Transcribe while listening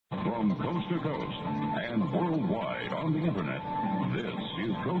From coast to coast and worldwide on the internet, this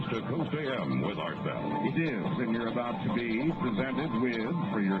is Coast to Coast AM with Art Bell. It is, and you're about to be presented with,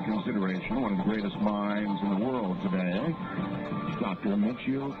 for your consideration, one of the greatest minds in the world today, Dr.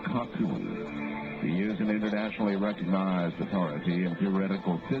 Michio Kaku. He is an internationally recognized authority in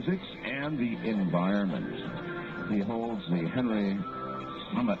theoretical physics and the environment. He holds the Henry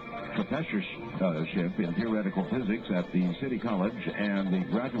Summit Professorship in Theoretical Physics at the City College and the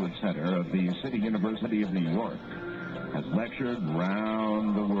Graduate Center of the City University of New York. Has lectured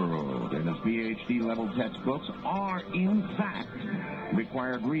around the world, and his PhD-level textbooks are, in fact,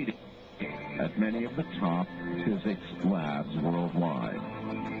 required reading at many of the top physics labs worldwide.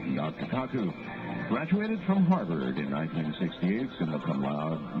 Dr. Kaku graduated from Harvard in 1968, summa cum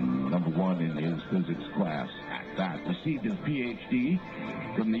laude, #1 in his physics class. At that, received his PhD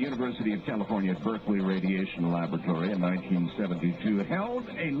from the University of California at Berkeley Radiation Laboratory in 1972. Held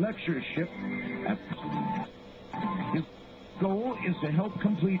a lectureship at... His goal is to help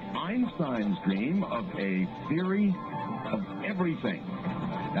complete Einstein's dream of a theory of everything.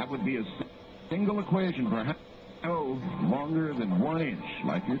 That would be a single equation, perhaps longer than 1 inch,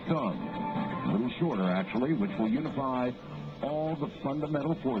 like your thumb. A little shorter, actually, which will unify all the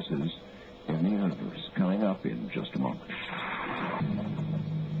fundamental forces in the universe. Coming up in just a moment.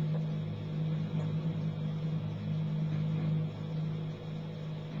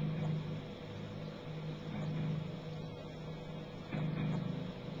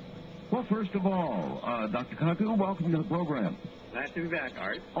 Well, first of all, Dr. Kaku, welcome to the program. Glad to be back,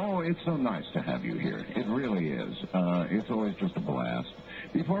 Art. Oh, it's so nice to have you here. It really is. It's always just a blast.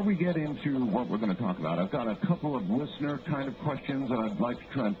 Before we get into what we're going to talk about, I've got a couple of listener kind of questions that I'd like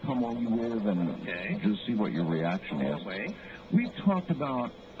to try and pummel you with and just see what your reaction is. We've talked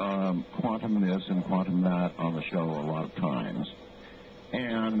about quantum this and quantum that on the show a lot of times.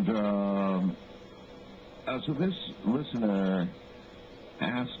 And so this listener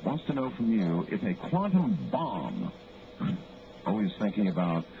wants to know from you if a quantum bomb, always thinking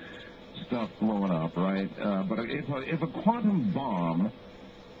about stuff blowing up, right? But if a quantum bomb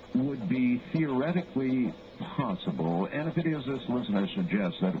would be theoretically possible, and if it is, this listener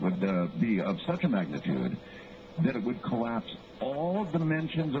suggests that it would be of such a magnitude that it would collapse all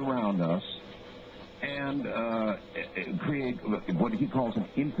dimensions around us and create what he calls an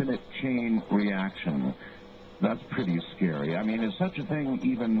infinite chain reaction. That's pretty scary. I mean, is such a thing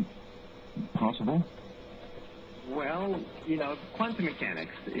even possible? Well, quantum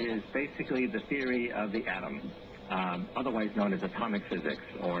mechanics is basically the theory of the atom, otherwise known as atomic physics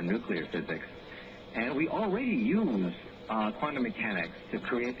or nuclear physics. And we already use quantum mechanics to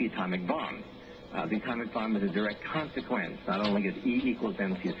create the atomic bomb. The atomic bomb is a direct consequence, not only of E equals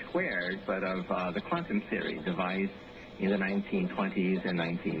mc squared, but of the quantum theory devised in the 1920s and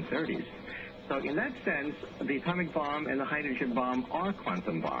 1930s. So in that sense, the atomic bomb and the hydrogen bomb are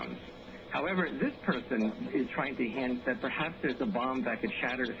quantum bombs. However, this person is trying to hint that perhaps there's a bomb that could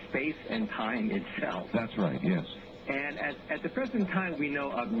shatter space and time itself. That's right, yes. And at the present time, we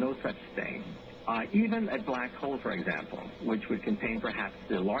know of no such thing. Even a black hole, for example, which would contain perhaps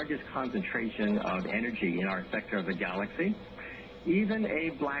the largest concentration of energy in our sector of the galaxy, even a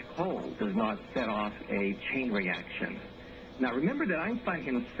black hole does not set off a chain reaction. Now, remember that Einstein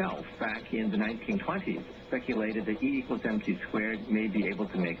himself, back in the 1920s, speculated that E equals mc squared may be able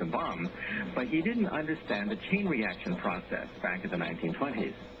to make a bomb, but he didn't understand the chain reaction process back in the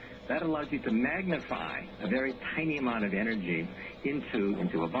 1920s. That allows you to magnify a very tiny amount of energy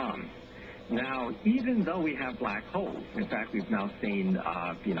into a bomb. Now, even though we have black holes, in fact, we've now seen,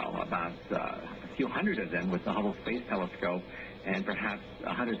 about a few hundred of them with the Hubble Space Telescope, and perhaps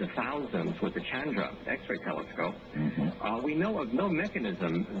hundreds of thousands with the Chandra X-ray telescope, we know of no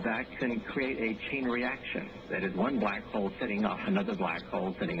mechanism that can create a chain reaction. That is, one black hole setting off another black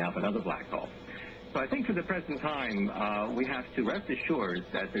hole, setting off another black hole. So I think for the present time, we have to rest assured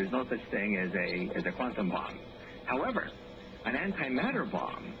that there's no such thing as a quantum bomb. However, an antimatter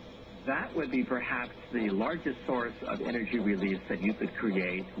bomb, that would be perhaps the largest source of energy release that you could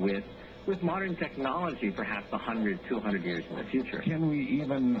create with modern technology, perhaps 100, 200 years in the future. Can we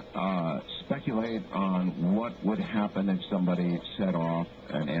even speculate on what would happen if somebody set off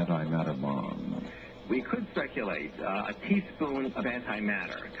an antimatter bomb? We could speculate. A teaspoon of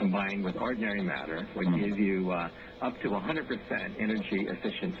antimatter combined with ordinary matter would give you up to 100%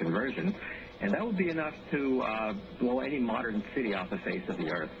 energy-efficient conversion, and that would be enough to blow any modern city off the face of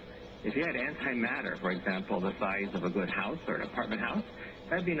the Earth. If you had antimatter, for example, the size of a good house or an apartment house,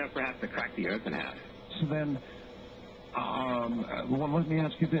 that'd be enough perhaps to crack the Earth in half. So then, Well, let me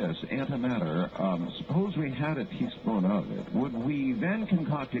ask you this. Antimatter, suppose we had a teaspoon of it. Would we then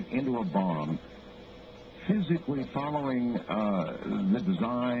concoct it into a bomb, physically following the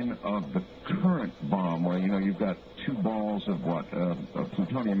design of the current bomb, where, you've got two balls of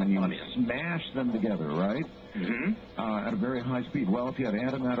plutonium, and you smash them together, right? Mm-hmm. At a very high speed. Well, if you had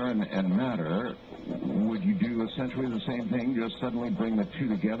antimatter and matter, would you do essentially the same thing, just suddenly bring the two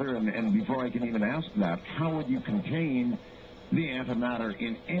together? And before I can even ask that, how would you contain the antimatter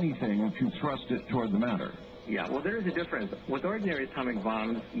in anything to thrust it toward the matter? Yeah, well, there is a difference. With ordinary atomic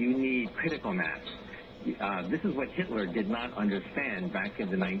bombs, you need critical mass. This is what Hitler did not understand back in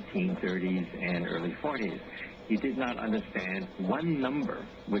the 1930s and early 40s. He did not understand one number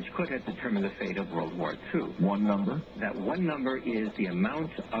which could have determined the fate of World War II. One number? That one number is the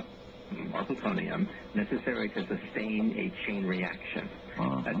amount of plutonium necessary to sustain a chain reaction.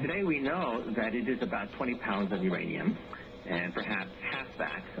 Today we know that it is about 20 pounds of uranium and perhaps half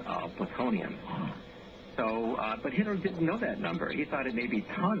that of plutonium. So, but Hitler didn't know that number. He thought it may be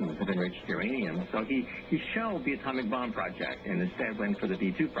tons of enriched uranium. So he shelved the atomic bomb project and instead went for the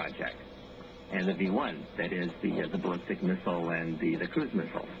V2 project and the V1, that is the ballistic missile and the cruise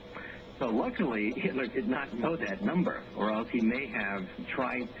missile. So luckily, Hitler did not know that number, or else he may have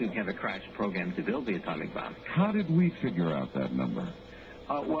tried to have a crash program to build the atomic bomb. How did we figure out that number?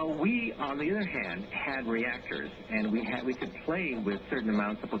 Well, we, on the other hand, had reactors, and we could play with certain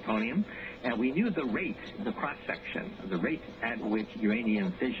amounts of plutonium, and we knew the rate, the cross-section, the rate at which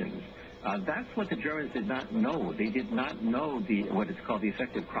uranium fissions. That's what the Germans did not know. They did not know what is called the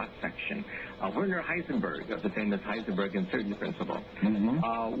effective cross-section. Werner Heisenberg, of the famous Heisenberg insertion principle,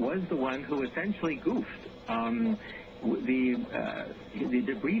 was the one who essentially goofed. The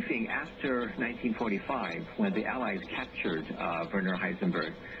debriefing after 1945, when the Allies captured Werner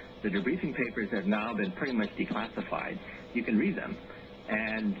Heisenberg, the debriefing papers have now been pretty much declassified. You can read them.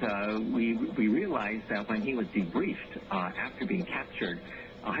 And we realized that when he was debriefed after being captured,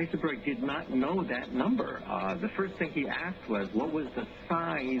 Heisenberg did not know that number. The first thing he asked was, what was the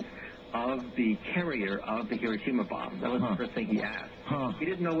size of the carrier of the Hiroshima bomb? That was the first thing he asked. He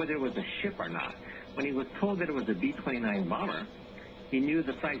didn't know whether it was a ship or not. When he was told that it was a B-29 bomber, he knew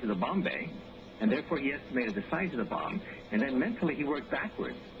the size of the bomb bay, and therefore he estimated the size of the bomb, and then mentally he worked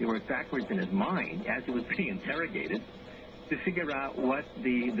backwards. He worked backwards in his mind as he was being interrogated to figure out what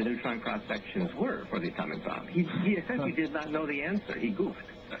the neutron cross-sections were for the atomic bomb. He essentially did not know the answer. He goofed.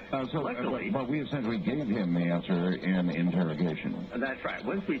 But we essentially gave him the answer in interrogation. That's right.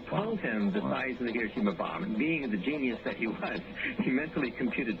 Once we told him the size of the Hiroshima bomb, and being the genius that he was, he mentally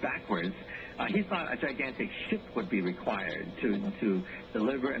computed backwards. He thought a gigantic ship would be required to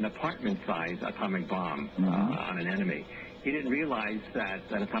deliver an apartment-sized atomic bomb on an enemy. He didn't realize that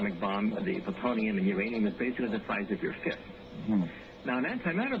an atomic bomb, the plutonium and uranium, is basically the size of your fist. Now, an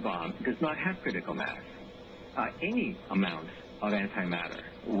antimatter bomb does not have critical mass. Any amount of antimatter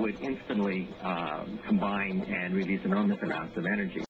would instantly combine and release enormous amounts of energy.